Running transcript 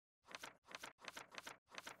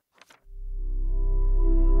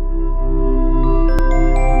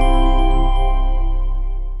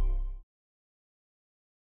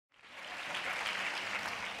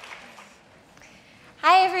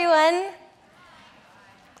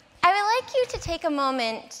to take a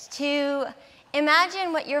moment to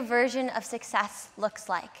imagine what your version of success looks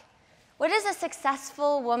like. What does a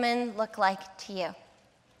successful woman look like to you?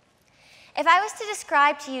 If I was to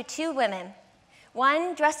describe to you two women,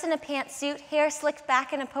 one dressed in a pantsuit, hair slicked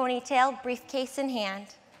back in a ponytail, briefcase in hand.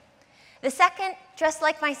 The second dressed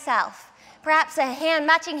like myself, perhaps a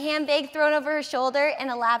matching handbag thrown over her shoulder and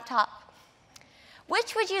a laptop.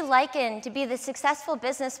 Which would you liken to be the successful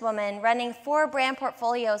businesswoman running 4 brand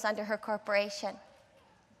portfolios under her corporation?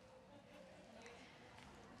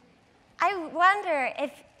 I wonder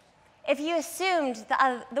if you assumed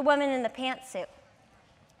the woman in the pantsuit.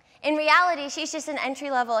 In reality, she's just an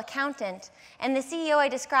entry-level accountant, and the CEO I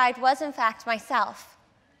described was, in fact, myself.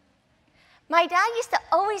 My dad used to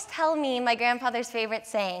always tell me my grandfather's favorite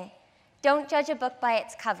saying, "Don't judge a book by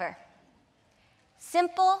its cover."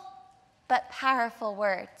 Simple, but powerful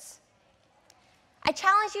words. I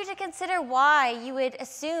challenge you to consider why you would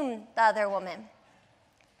assume the other woman.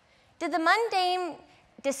 Did the mundane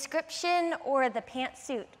description or the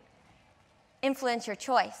pantsuit influence your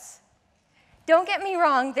choice? Don't get me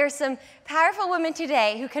wrong, there's some powerful women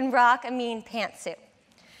today who can rock a mean pantsuit.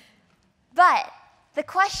 But the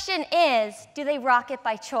question is, do they rock it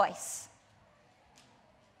by choice?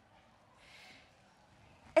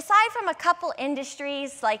 Aside from a couple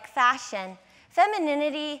industries like fashion,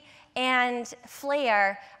 femininity and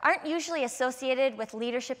flair aren't usually associated with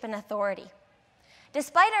leadership and authority.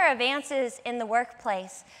 Despite our advances in the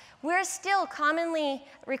workplace, we're still commonly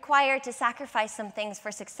required to sacrifice some things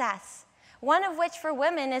for success, one of which for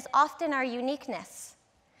women is often our uniqueness.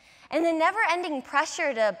 And the never-ending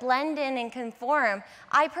pressure to blend in and conform,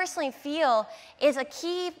 I personally feel, is a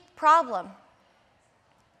key problem.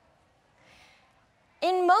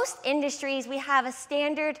 In most industries, we have a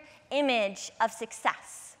standard image of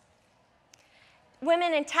success.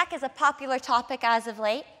 Women in tech is a popular topic as of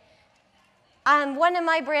late. One of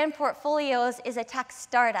my brand portfolios is a tech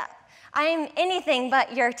startup. I'm anything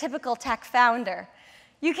but your typical tech founder.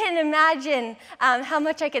 You can imagine how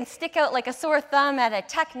much I can stick out like a sore thumb at a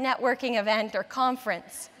tech networking event or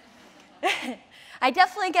conference. I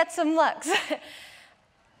definitely get some looks.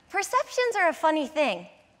 Perceptions are a funny thing.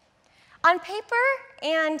 On paper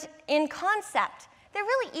and in concept, they're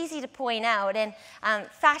really easy to point out, and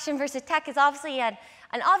fashion versus tech is obviously an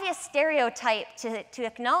obvious stereotype to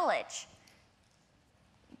acknowledge.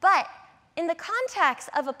 But in the context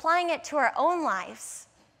of applying it to our own lives,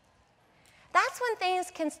 that's when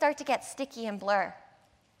things can start to get sticky and blur.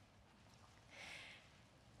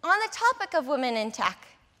 On the topic of women in tech,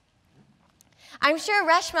 I'm sure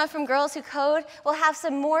Reshma from Girls Who Code will have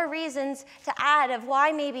some more reasons to add of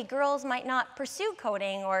why maybe girls might not pursue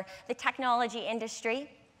coding or the technology industry.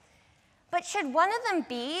 But should one of them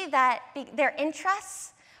be that their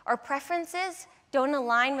interests or preferences don't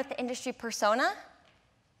align with the industry persona?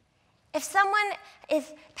 If someone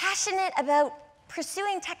is passionate about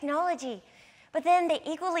pursuing technology, but then they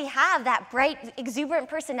equally have that bright, exuberant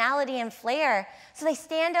personality and flair, so they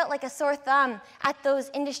stand out like a sore thumb at those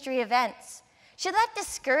industry events, should that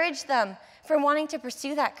discourage them from wanting to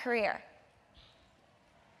pursue that career?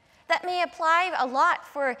 That may apply a lot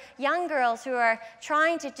for young girls who are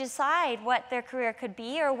trying to decide what their career could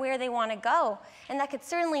be or where they want to go, and that could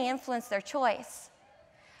certainly influence their choice.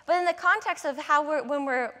 But in the context of when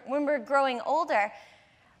we're growing older,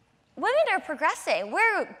 women are progressing.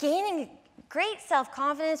 We're gaining great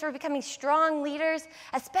self-confidence. We're becoming strong leaders,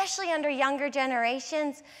 especially under younger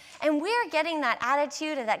generations. And we're getting that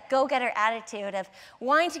attitude, and that go-getter attitude of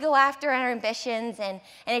wanting to go after our ambitions and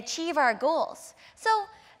achieve our goals. So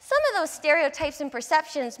some of those stereotypes and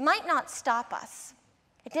perceptions might not stop us.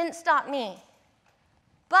 It didn't stop me.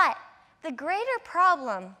 But the greater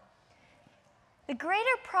problem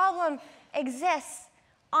exists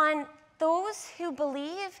on those who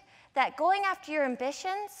believe that going after your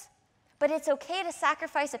ambitions, but it's okay to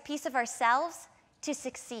sacrifice a piece of ourselves to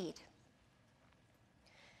succeed.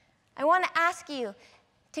 I want to ask you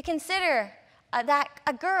to consider that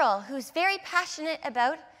a girl who's very passionate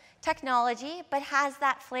about technology, but has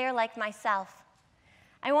that flair like myself.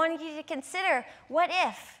 I want you to consider, what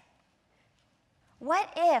if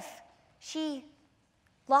she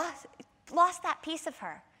lost that piece of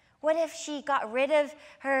her? What if she got rid of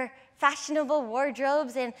her fashionable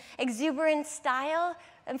wardrobes and exuberant style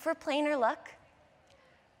and for plainer look?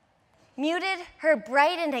 Muted her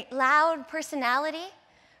bright and loud personality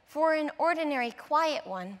for an ordinary, quiet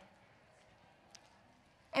one,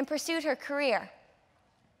 and pursued her career?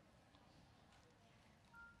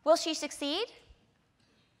 Will she succeed?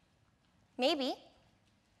 Maybe.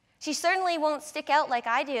 She certainly won't stick out like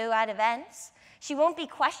I do at events. She won't be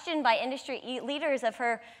questioned by industry leaders of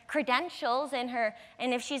her credentials and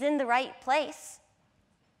if she's in the right place.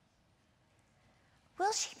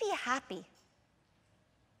 Will she be happy?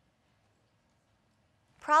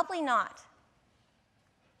 Probably not.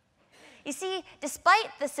 You see, despite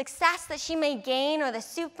the success that she may gain or the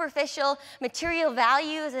superficial material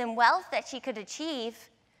values and wealth that she could achieve,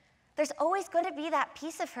 there's always going to be that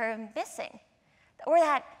piece of her missing, or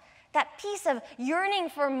that piece of yearning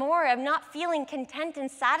for more, of not feeling content and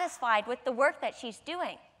satisfied with the work that she's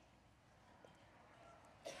doing.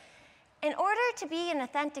 In order to be an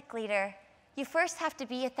authentic leader, you first have to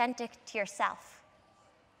be authentic to yourself.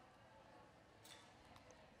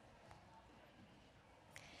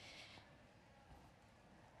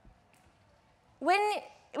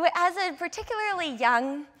 As a particularly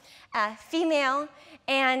young female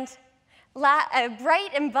and a bright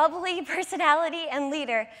and bubbly personality and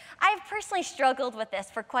leader, I've personally struggled with this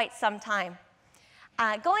for quite some time.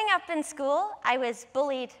 Going up in school, I was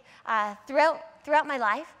bullied throughout my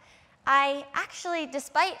life. I actually,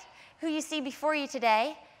 despite who you see before you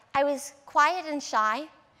today, I was quiet and shy.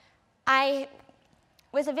 I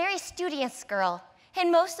was a very studious girl, hid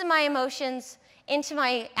most of my emotions into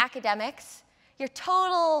my academics. Your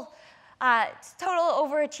total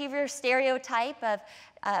overachiever stereotype of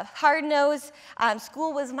hard-nosed,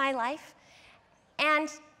 school was my life. And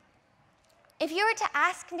if you were to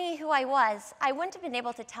ask me who I was, I wouldn't have been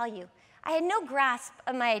able to tell you. I had no grasp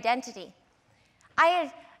of my identity. I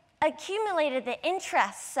had accumulated the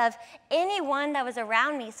interests of anyone that was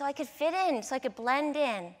around me so I could fit in, so I could blend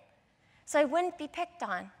in, so I wouldn't be picked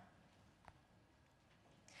on.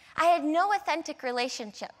 I had no authentic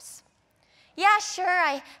relationships. Yeah, sure,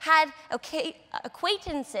 I had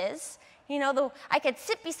acquaintances. I could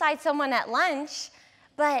sit beside someone at lunch,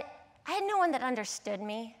 but I had no one that understood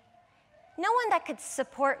me, no one that could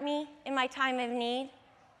support me in my time of need,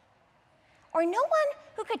 or no one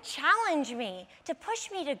who could challenge me, to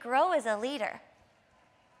push me to grow as a leader.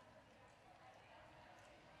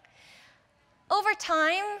 Over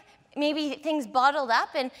time, maybe things bottled up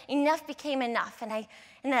and enough became enough, and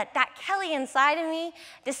that Kelly inside of me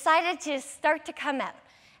decided to start to come out.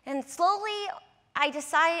 And slowly,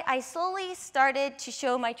 I slowly started to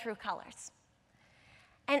show my true colors.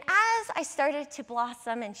 And as I started to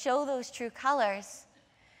blossom and show those true colors,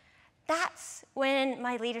 that's when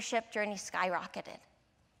my leadership journey skyrocketed.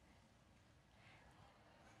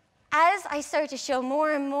 As I started to show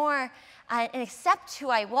more and more and accept who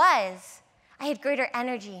I was, I had greater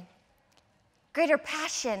energy, greater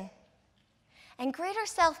passion, and greater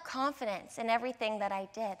self-confidence in everything that I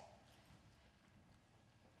did.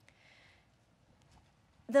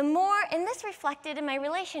 And this reflected in my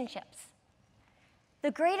relationships.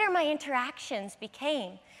 The greater my interactions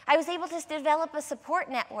became, I was able to develop a support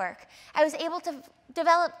network. I was able to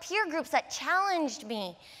develop peer groups that challenged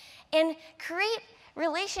me and create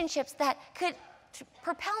relationships that could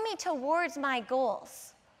propel me towards my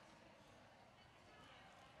goals.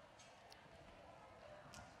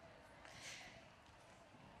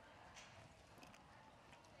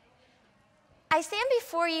 I stand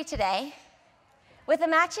before you today with a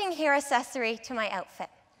matching hair accessory to my outfit.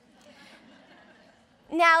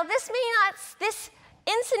 Now, this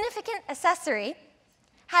insignificant accessory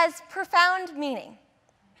has profound meaning.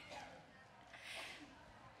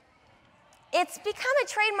 It's become a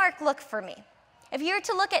trademark look for me. If you were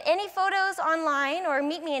to look at any photos online or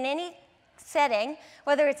meet me in any setting,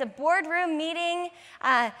 whether it's a boardroom meeting,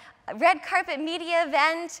 a red carpet media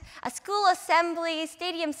event, a school assembly,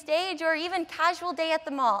 stadium stage, or even casual day at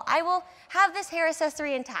the mall, I will have this hair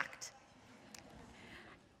accessory intact.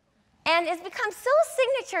 And it's become so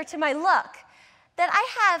signature to my look that I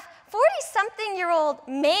have 40-something-year-old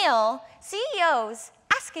male CEOs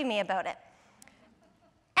asking me about it.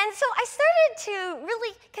 And so I started to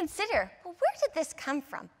really consider, well, where did this come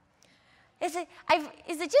from? Is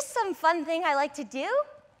it just some fun thing I like to do?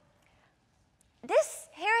 This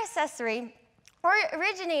hair accessory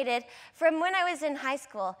originated from when I was in high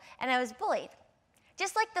school and I was bullied.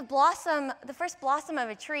 Just like the first blossom of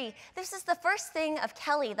a tree, this is the first thing of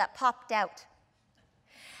Kelly that popped out.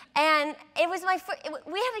 And it was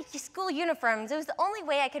we had school uniforms. It was the only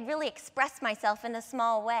way I could really express myself in a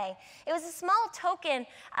small way. It was a small token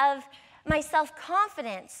of my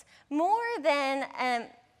self-confidence, more than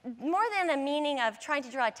a meaning of trying to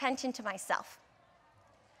draw attention to myself.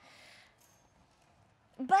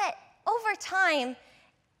 But over time,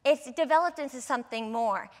 it's developed into something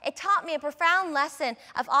more. It taught me a profound lesson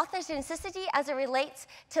of authenticity as it relates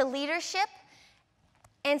to leadership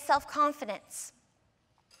and self-confidence.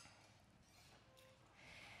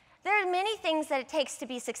 There are many things that it takes to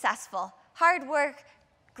be successful. hard work,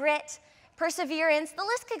 grit, perseverance, the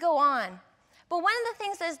list could go on. But one of the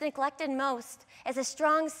things that is neglected most is a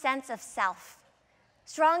strong sense of self,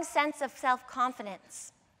 strong sense of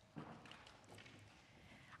self-confidence.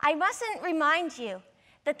 I mustn't remind you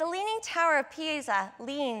that the Leaning Tower of Pisa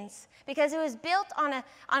leans because it was built on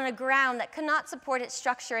a ground that could not support its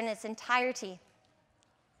structure in its entirety.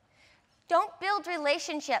 Don't build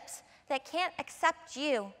relationships that can't accept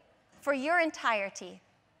you for your entirety,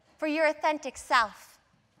 for your authentic self.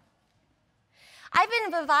 I've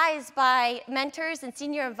been advised by mentors and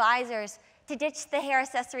senior advisors to ditch the hair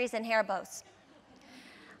accessories and hair bows.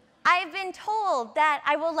 I've been told that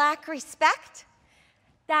I will lack respect,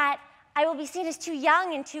 that I will be seen as too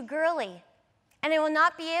young and too girly, and I will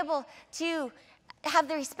not be able to have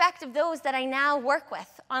the respect of those that I now work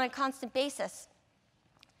with on a constant basis.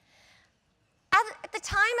 At the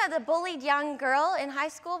time of the bullied young girl in high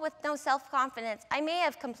school with no self-confidence, I may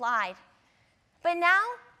have complied. But now,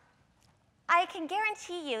 I can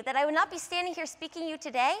guarantee you that I would not be standing here speaking to you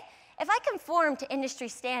today if I conformed to industry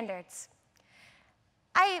standards.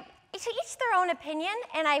 To each their own opinion,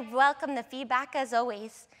 and I welcome the feedback as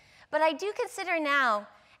always, but I do consider now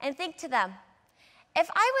and think to them, if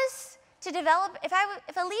I was to develop, if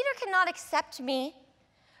a leader cannot accept me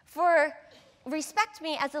respect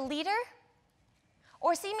me as a leader,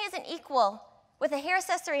 or see me as an equal with a hair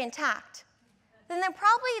accessory intact, then they're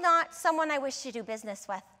probably not someone I wish to do business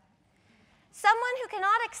with. Someone who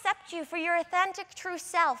cannot accept you for your authentic, true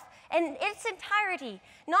self in its entirety,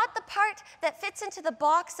 not the part that fits into the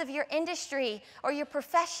box of your industry or your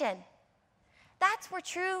profession. That's where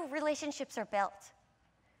true relationships are built.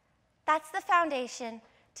 That's the foundation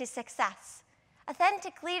to success.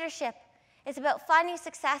 Authentic leadership is about finding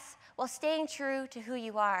success while staying true to who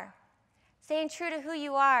you are. Staying true to who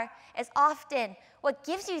you are is often what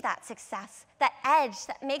gives you that success, that edge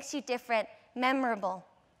that makes you different, memorable.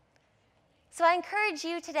 So I encourage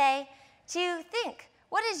you today to think,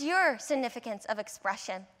 what is your significance of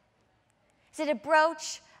expression? Is it a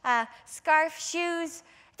brooch, a scarf, shoes?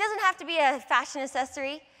 It doesn't have to be a fashion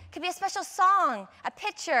accessory. It could be a special song, a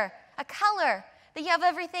picture, a color that you have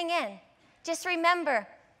everything in. Just remember,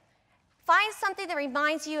 find something that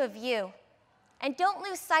reminds you of you. And don't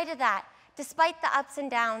lose sight of that, despite the ups and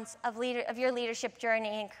downs of your leadership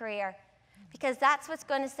journey and career. Because that's what's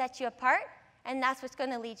going to set you apart, and that's what's going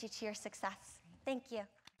to lead you to your success. Thank you.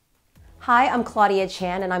 Hi, I'm Claudia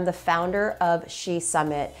Chan, and I'm the founder of She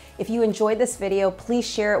Summit. If you enjoyed this video, please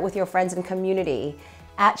share it with your friends and community.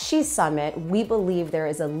 At She Summit, we believe there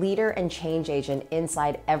is a leader and change agent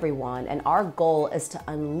inside everyone, and our goal is to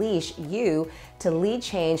unleash you to lead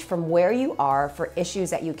change from where you are for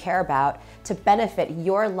issues that you care about to benefit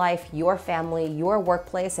your life, your family, your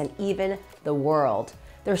workplace, and even the world.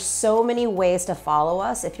 There's so many ways to follow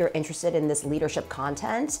us if you're interested in this leadership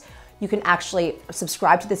content. You can actually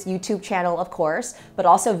subscribe to this YouTube channel, of course, but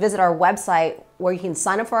also visit our website where you can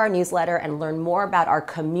sign up for our newsletter and learn more about our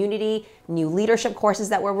community, new leadership courses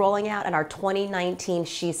that we're rolling out, and our 2019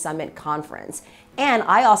 She Summit conference. And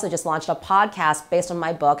I also just launched a podcast based on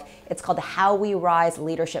my book. It's called the How We Rise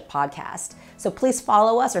Leadership Podcast. So please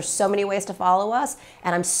follow us. There's so many ways to follow us.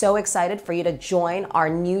 And I'm so excited for you to join our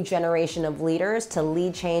new generation of leaders to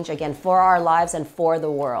lead change again for our lives and for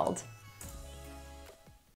the world.